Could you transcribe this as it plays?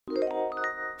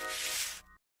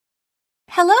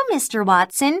Hello, Mr.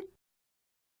 Watson.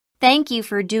 Thank you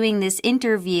for doing this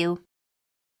interview.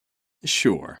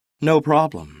 Sure, no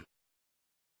problem.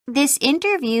 This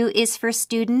interview is for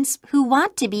students who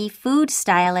want to be food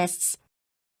stylists.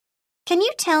 Can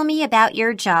you tell me about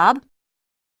your job?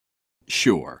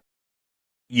 Sure.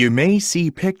 You may see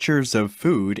pictures of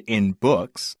food in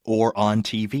books or on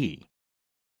TV.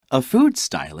 A food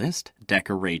stylist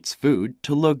decorates food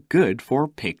to look good for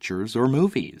pictures or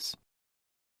movies.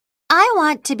 I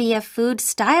want to be a food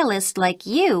stylist like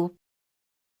you.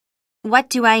 What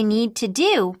do I need to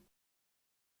do?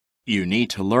 You need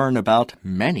to learn about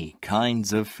many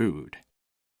kinds of food.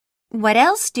 What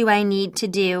else do I need to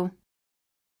do?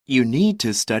 You need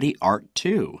to study art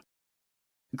too.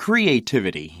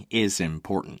 Creativity is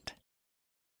important.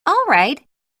 All right.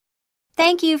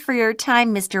 Thank you for your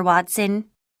time, Mr. Watson.